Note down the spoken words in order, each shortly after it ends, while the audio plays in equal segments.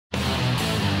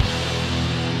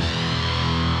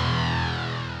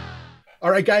All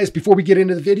right, guys, before we get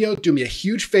into the video, do me a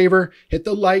huge favor, hit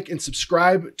the like and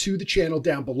subscribe to the channel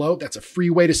down below. That's a free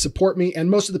way to support me. And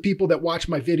most of the people that watch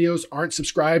my videos aren't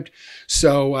subscribed.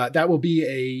 So that will be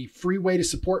a free way to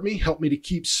support me. Help me to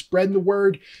keep spreading the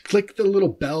word. Click the little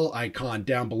bell icon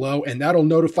down below, and that'll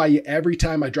notify you every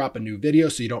time I drop a new video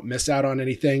so you don't miss out on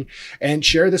anything. And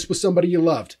share this with somebody you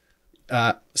loved.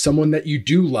 Someone that you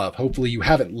do love. Hopefully you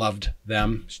haven't loved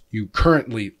them. You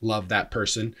currently love that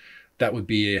person. That would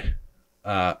be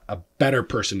a better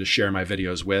person to share my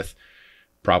videos with,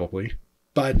 probably.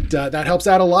 But that helps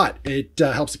out a lot. It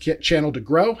helps the channel to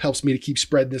grow, helps me to keep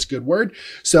spreading this good word.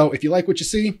 So if you like what you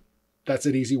see, that's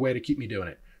an easy way to keep me doing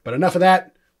it. But enough of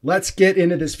that. Let's get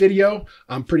into this video.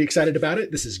 I'm pretty excited about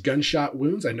it. This is gunshot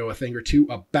wounds. I know a thing or two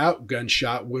about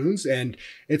gunshot wounds, and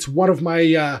it's one of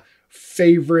my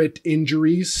favorite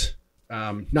injuries,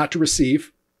 not to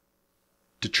receive,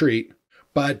 to treat.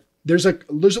 But there's a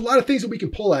lot of things that we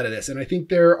can pull out of this, and I think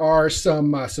there are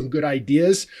some good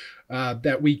ideas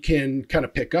that we can kind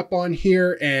of pick up on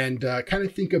here and kind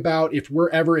of think about if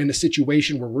we're ever in a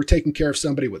situation where we're taking care of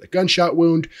somebody with a gunshot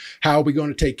wound, how are we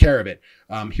going to take care of it?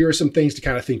 Here are some things to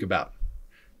kind of think about.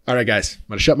 All right, guys, I'm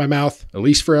going to shut my mouth, at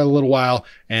least for a little while,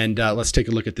 and let's take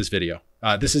a look at this video.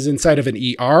 This is inside of an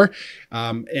ER,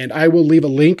 and I will leave a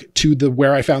link to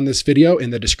where I found this video in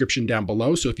the description down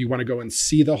below. So if you want to go and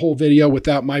see the whole video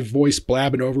without my voice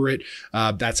blabbing over it,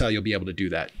 that's how you'll be able to do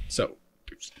that. So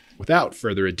without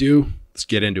further ado, let's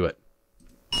get into it.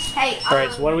 Hey, all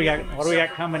right, so what do we got? What do we got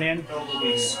coming in?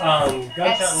 Gunshot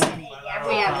wound.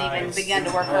 We haven't even begun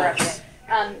to work her up yet.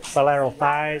 Bilateral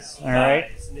thighs. All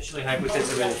right. Initially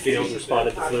hypotensive in the field,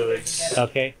 responded to fluids.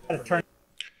 Okay.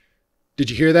 Did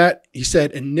you hear that? He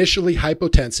said initially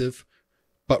hypotensive,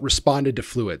 but responded to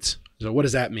fluids. So what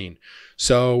does that mean?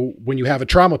 So when you have a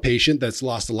trauma patient that's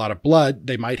lost a lot of blood,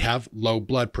 they might have low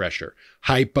blood pressure.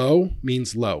 Hypo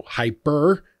means low.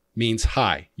 Hyper means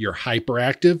high. You're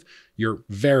hyperactive. You're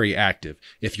very active.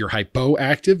 If you're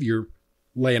hypoactive, you're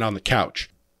laying on the couch.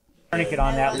 Tourniquet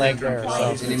on that leg there.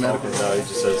 So. Any medical? No, he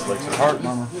just says like heart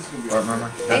murmur. Heart murmur.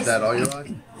 Had that all your life?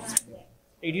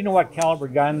 Hey, do you know what caliber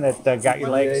gun that got your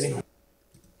legs?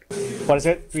 What is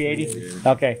it? 380?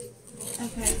 Okay.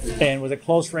 And was it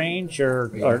close range or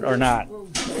not? All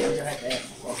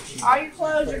your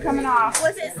clothes are coming off.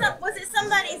 Was it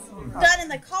somebody's gun in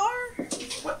the car?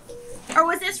 Or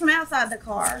was this from outside the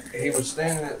car? He was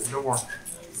standing at the door.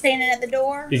 Standing at the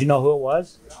door? Did you know who it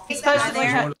was? He's supposed to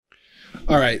be.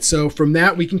 All right, so from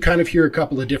that, we can kind of hear a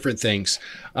couple of different things.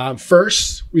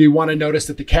 First, we want to notice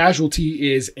that the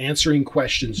casualty is answering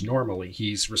questions normally.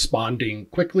 He's responding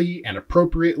quickly and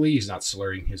appropriately. He's not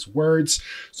slurring his words.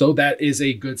 So that is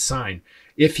a good sign.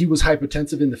 If he was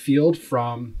hypotensive in the field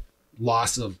from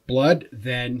loss of blood,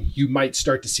 then you might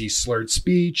start to see slurred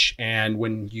speech. And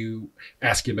when you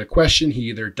ask him a question, he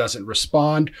either doesn't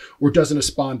respond or doesn't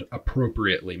respond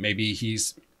appropriately. Maybe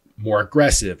he's more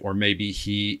aggressive, or maybe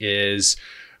he is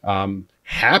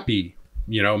happy.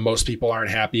 You know, most people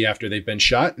aren't happy after they've been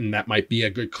shot, and that might be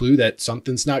a good clue that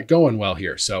something's not going well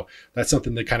here. So that's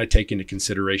something to kind of take into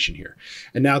consideration here.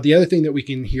 And now the other thing that we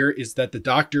can hear is that the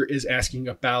doctor is asking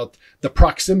about the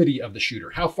proximity of the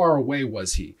shooter. How far away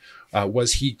was he?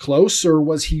 Was he close or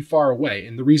was he far away?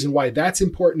 And the reason why that's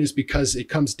important is because it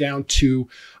comes down to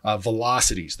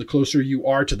velocities. The closer you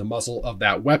are to the muzzle of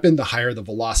that weapon, the higher the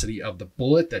velocity of the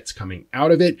bullet that's coming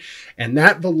out of it. And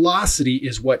that velocity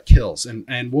is what kills. And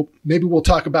maybe we'll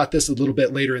talk about this a little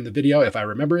bit later in the video if I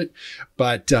remember it.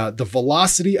 But the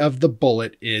velocity of the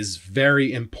bullet is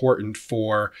very important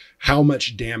for how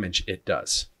much damage it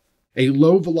does. A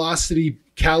low velocity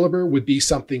caliber would be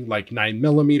something like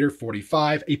 9mm,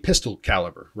 45, a pistol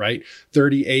caliber, right?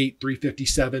 38,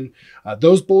 357.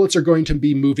 Those bullets are going to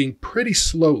be moving pretty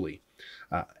slowly.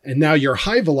 And now your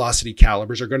high velocity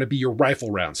calibers are going to be your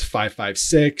rifle rounds,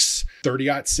 5.56,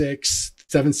 30-06,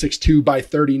 7.62 by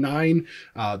 39.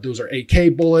 Those are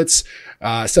AK bullets,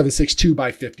 7.62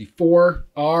 by 54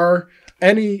 are.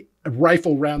 Any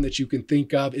rifle round that you can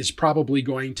think of is probably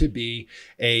going to be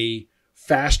a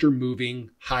faster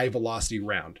moving, high velocity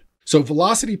round. So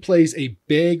velocity plays a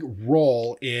big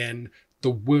role in the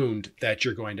wound that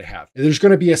you're going to have. There's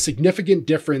going to be a significant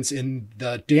difference in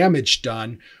the damage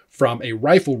done from a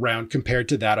rifle round compared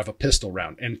to that of a pistol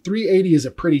round. And 380 is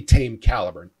a pretty tame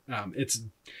caliber. It's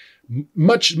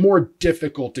much more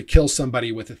difficult to kill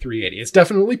somebody with a 380. It's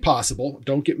definitely possible.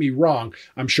 Don't get me wrong.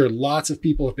 I'm sure lots of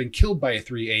people have been killed by a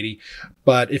 380.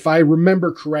 But if I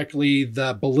remember correctly,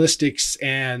 the ballistics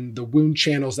and the wound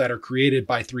channels that are created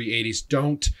by 380s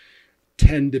don't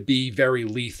tend to be very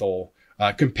lethal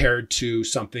compared to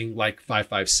something like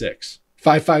 5.56.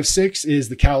 .556 is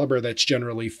the caliber that's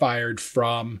generally fired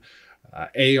from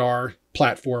AR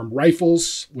platform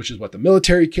rifles, which is what the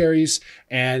military carries.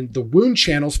 And the wound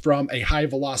channels from a high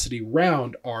velocity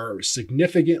round are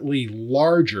significantly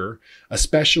larger,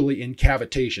 especially in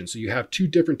cavitation. So you have two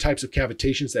different types of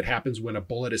cavitations that happens when a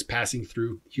bullet is passing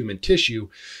through human tissue.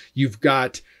 You've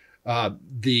got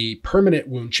the permanent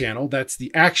wound channel. That's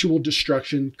the actual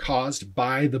destruction caused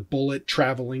by the bullet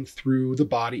traveling through the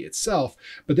body itself.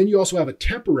 But then you also have a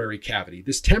temporary cavity.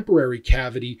 This temporary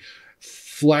cavity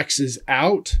flexes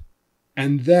out,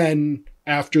 and then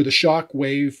after the shock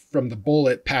wave from the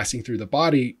bullet passing through the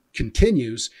body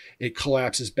continues, it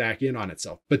collapses back in on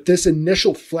itself. But this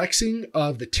initial flexing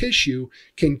of the tissue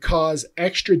can cause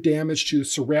extra damage to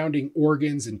surrounding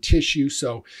organs and tissue.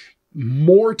 So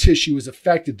more tissue is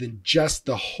affected than just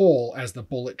the hole as the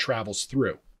bullet travels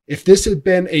through. If this had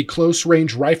been a close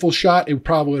range rifle shot, it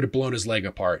probably would have blown his leg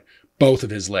apart, both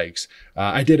of his legs.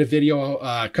 I did a video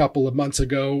a couple of months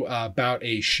ago about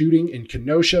a shooting in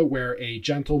Kenosha where a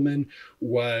gentleman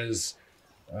was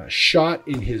shot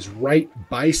in his right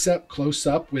bicep close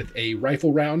up with a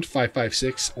rifle round,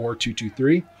 5.56 or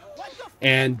 223.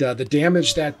 And the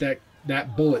damage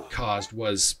that bullet caused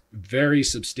was very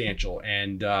substantial.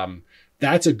 And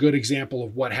that's a good example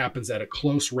of what happens at a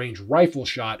close range rifle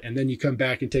shot. And then you come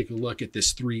back and take a look at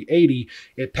this 380.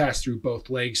 It passed through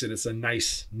both legs, and it's a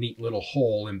nice, neat little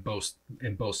hole in both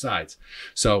sides.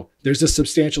 So there's a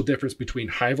substantial difference between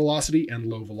high velocity and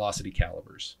low velocity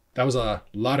calibers. That was a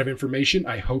lot of information.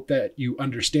 I hope that you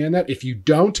understand that. If you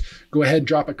don't, go ahead and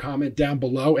drop a comment down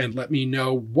below and let me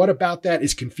know what about that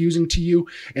is confusing to you.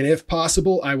 And if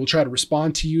possible, I will try to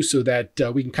respond to you so that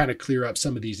we can kind of clear up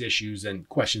some of these issues and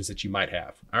questions that you might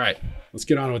have. All right, let's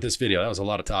get on with this video. That was a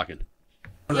lot of talking.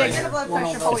 Yeah, get a blood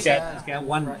pressure before we take.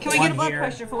 Can we get a blood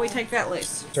pressure before we take that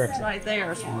loose? Sure. It's right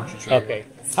there. Okay.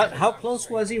 How close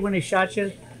was he when he shot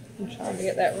you? I'm trying to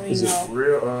get that ring Is it off.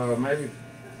 real? Maybe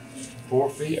 4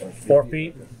 feet. 4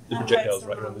 feet? The projectile's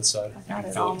right on this side. Got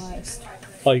it almost.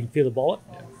 Oh, you can feel the bullet?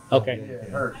 Okay. It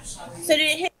hurts. So did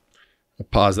it hit? I'll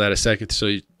pause that a second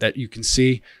so that you can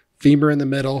see femur in the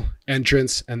middle,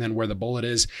 entrance, and then where the bullet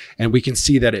is. And we can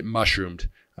see that it mushroomed.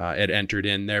 It entered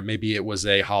in there. Maybe it was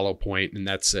a hollow point, and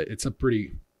it's a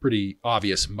pretty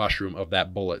obvious mushroom of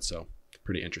that bullet. So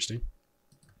pretty interesting.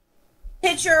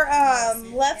 Hit your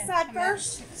left side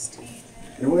first.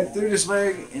 It went through this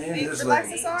leg and into this Relax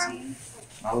leg. this arm.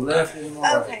 My left and my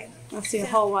right. Okay. I see a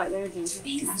hole right there, Jim.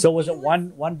 So was it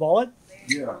one bullet?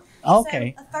 Yeah.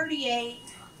 Okay. So a 38.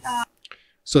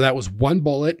 So that was one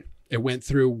bullet. It went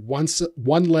through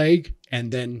one leg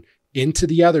and then into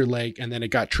the other leg, and then it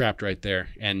got trapped right there.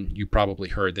 And you probably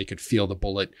heard they could feel the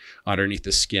bullet underneath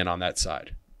the skin on that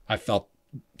side. I felt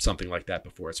something like that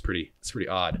before. It's pretty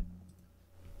odd.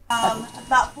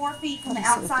 About 4 feet from the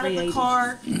outside of the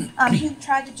car. He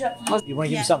tried to jump. You want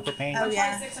to give him something for pain? Oh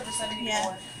yeah.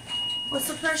 Yeah. What's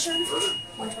the pressure?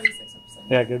 126 over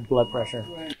 70. Yeah, good blood pressure.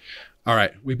 All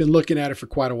right, we've been looking at it for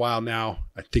quite a while now.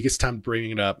 I think it's time to bring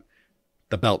it up,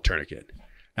 the belt tourniquet.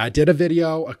 Now, I did a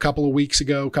video a couple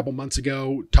months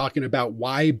ago, talking about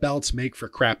why belts make for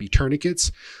crappy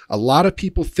tourniquets. A lot of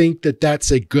people think that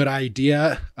that's a good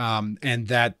idea, and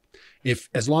that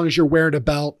as long as you're wearing a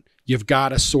belt, you've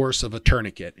got a source of a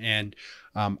tourniquet. And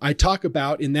I talk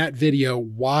about in that video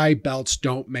why belts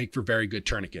don't make for very good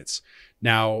tourniquets.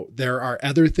 Now, there are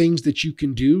other things that you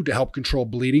can do to help control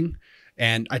bleeding.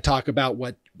 And I talk about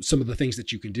what some of the things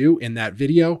that you can do in that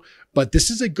video. But this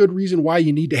is a good reason why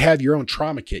you need to have your own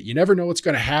trauma kit. You never know what's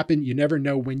going to happen. You never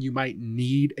know when you might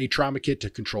need a trauma kit to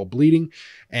control bleeding.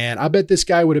 And I bet this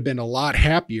guy would have been a lot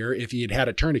happier if he had had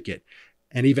a tourniquet.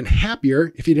 And even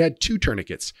happier if he'd had 2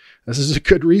 tourniquets. This is a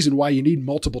good reason why you need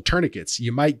multiple tourniquets.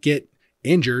 You might get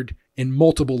injured in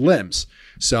multiple limbs.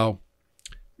 So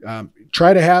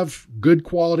try to have good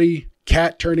quality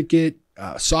cat tourniquet,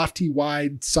 softy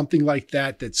wide, something like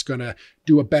that that's going to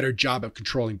do a better job of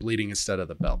controlling bleeding instead of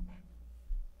the belt.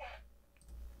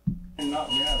 Yeah,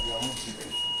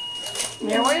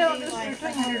 we don't just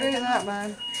pretend to do that,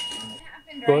 man.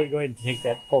 Go ahead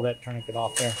and pull that tourniquet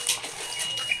off there.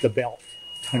 The belt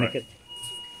tourniquet.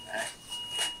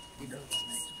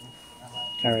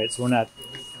 All right, so we're not.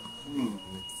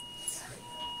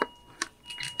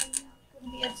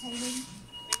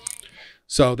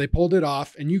 So they pulled it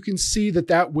off, and you can see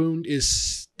that wound is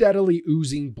steadily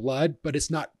oozing blood, but it's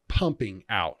not pumping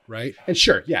out, right? And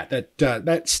sure, yeah,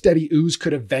 that steady ooze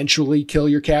could eventually kill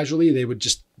your casualty. They would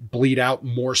just bleed out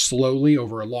more slowly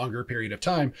over a longer period of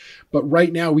time. But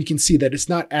right now we can see that it's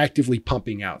not actively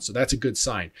pumping out. So that's a good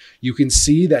sign. You can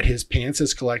see that his pants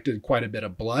has collected quite a bit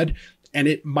of blood, and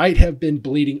it might have been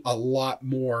bleeding a lot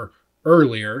more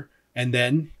earlier, and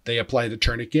then they apply the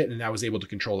tourniquet, and that was able to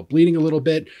control the bleeding a little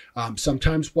bit.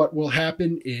 Sometimes what will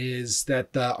happen is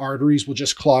that the arteries will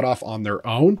just clot off on their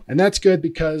own. And that's good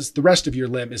because the rest of your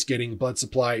limb is getting blood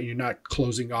supply and you're not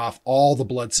closing off all the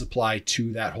blood supply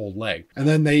to that whole leg. And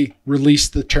then they release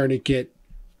the tourniquet,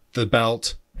 the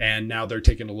belt, and now they're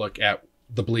taking a look at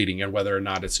the bleeding and whether or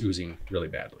not it's oozing really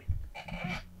badly.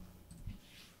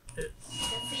 Do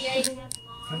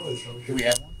we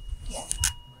have one?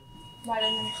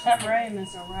 That room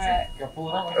is a wreck.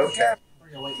 Okay.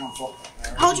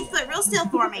 Hold your foot real still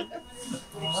for me.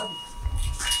 You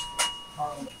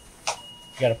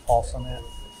got a pulse on that?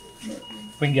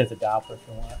 We can get the Doppler if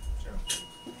you want.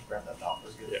 Grab that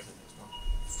Doppler. Yeah.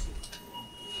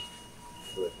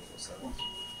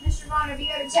 Mr. Vaughn, have you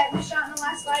had a tetanus shot in the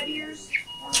last 5 years?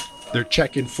 They're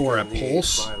checking for a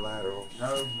pulse,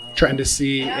 trying to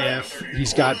see if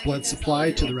he's got blood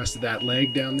supply to the rest of that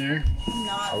leg down there.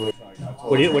 Not.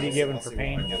 What are you giving for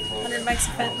pain? 100 bucks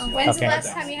a fentanyl. When's the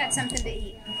last time you had something to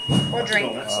eat or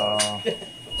drink?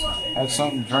 Had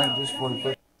something to drink just for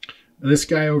the This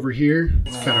guy over here,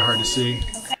 it's kind of hard to see.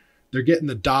 They're getting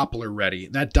the Doppler ready.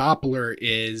 That Doppler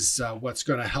is what's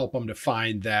going to help them to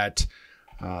find that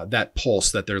that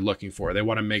pulse that they're looking for. They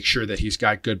want to make sure that he's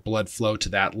got good blood flow to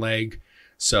that leg.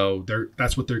 So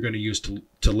that's what they're going to use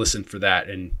to listen for that.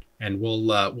 And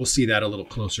we'll see that a little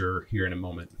closer here in a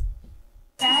moment.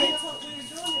 Had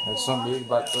something to eat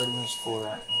about 30 minutes before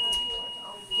that.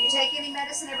 Do you take any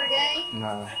medicine every day?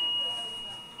 No.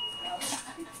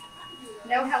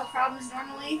 No health problems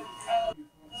normally?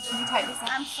 You type this in.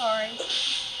 I'm sorry.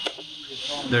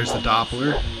 There's the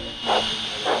Doppler.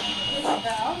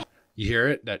 You hear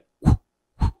it? That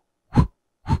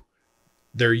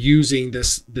they're using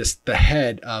the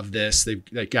head of this.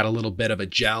 They've got a little bit of a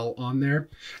gel on there,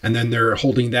 and then they're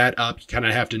holding that up. You kind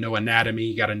of have to know anatomy.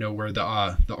 You got to know where the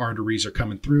arteries are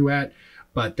coming through at,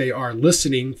 but they are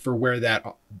listening for where that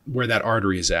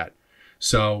artery is at.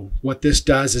 So what this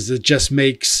does is it just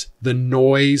makes the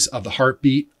noise of the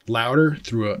heartbeat louder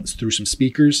through some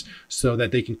speakers, so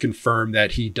that they can confirm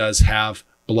that he does have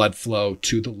blood flow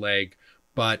to the leg,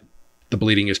 but the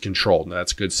bleeding is controlled. And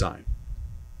that's a good sign.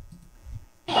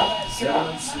 All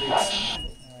right,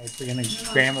 we're going to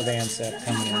grandma Van set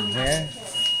coming in here.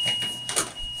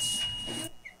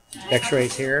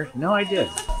 X-rays here. No, I did.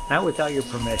 Not without your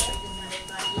permission.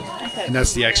 And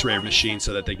that's the X-ray machine,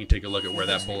 so that they can take a look at where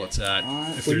that bullet's at,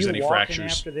 if Were there's you any walking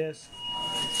fractures. after this?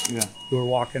 Yeah. You were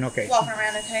walking. Okay. Walking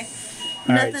around, okay.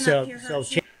 All right. Nothing up here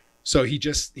hurts you. So he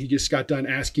just got done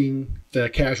asking the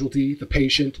casualty, the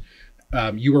patient.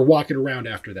 You were walking around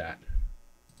after that.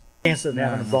 Chance of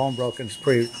having a bone broken is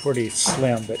pretty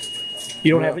slim, but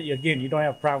you don't have it again. You don't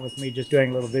have a problem with me just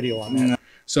doing a little video on that.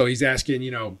 So he's asking,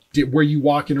 were you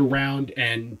walking around?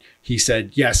 And he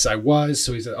said, yes, I was.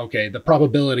 So he said, okay, the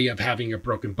probability of having a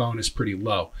broken bone is pretty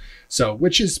low. So,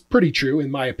 which is pretty true in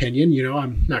my opinion.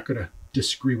 I'm not going to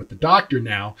disagree with the doctor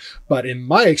now, but in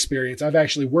my experience, I've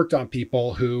actually worked on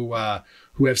people who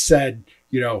have said,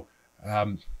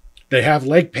 they have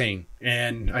leg pain.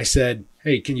 And I said,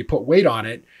 hey, can you put weight on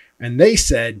it? And they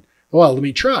said, well, let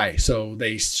me try. So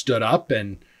they stood up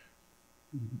and,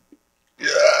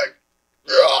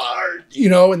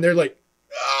 and they're like,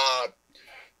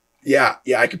 yeah,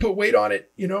 I could put weight on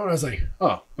it, and I was like,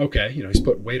 oh, okay. He's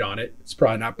put weight on it. It's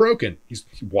probably not broken. He's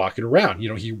walking around,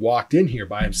 he walked in here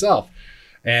by himself,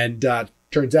 and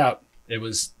turns out it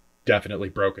was definitely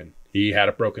broken. He had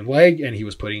a broken leg and he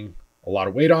was putting a lot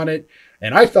of weight on it.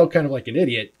 And I felt kind of like an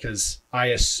idiot because I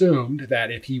assumed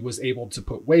that if he was able to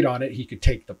put weight on it, he could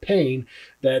take the pain,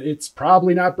 that it's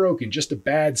probably not broken, just a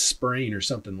bad sprain or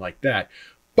something like that.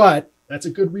 But that's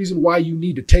a good reason why you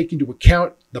need to take into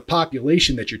account the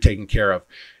population that you're taking care of.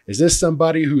 Is this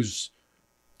somebody who's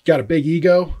got a big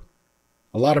ego,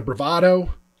 a lot of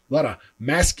bravado, a lot of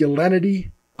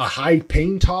masculinity, a high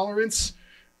pain tolerance?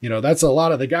 That's a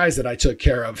lot of the guys that I took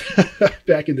care of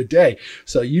back in the day.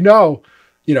 So, you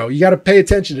got to pay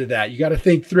attention to that. You got to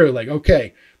think through like,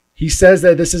 okay, he says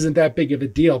that this isn't that big of a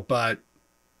deal, but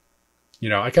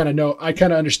I kind of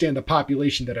understand the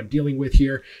population that I'm dealing with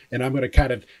here, and I'm going to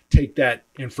kind of take that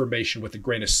information with a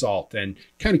grain of salt and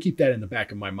kind of keep that in the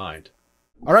back of my mind.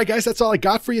 All right, guys, that's all I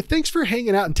got for you. Thanks for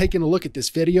hanging out and taking a look at this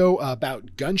video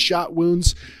about gunshot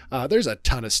wounds. There's a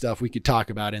ton of stuff we could talk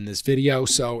about in this video.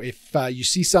 So if you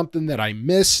see something that I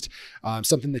missed,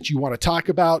 something that you want to talk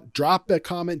about, drop a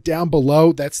comment down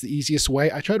below. That's the easiest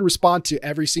way. I try to respond to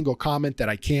every single comment that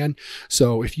I can.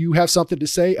 So if you have something to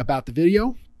say about the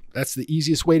video, That's the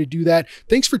easiest way to do that.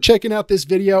 Thanks for checking out this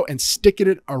video and sticking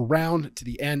it around to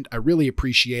the end. I really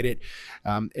appreciate it.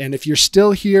 And if you're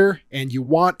still here and you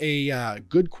want a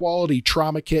good quality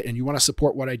trauma kit and you want to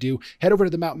support what I do, head over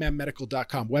to the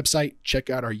mountainmanmedical.com website. Check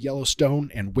out our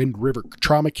Yellowstone and Wind River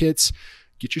trauma kits.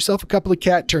 Get yourself a couple of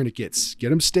cat tourniquets. Get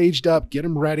them staged up. Get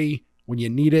them ready when you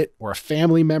need it or a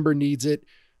family member needs it.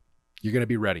 You're going to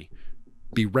be ready.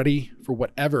 Be ready for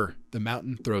whatever the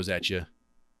mountain throws at you.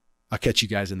 I'll catch you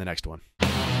guys in the next one.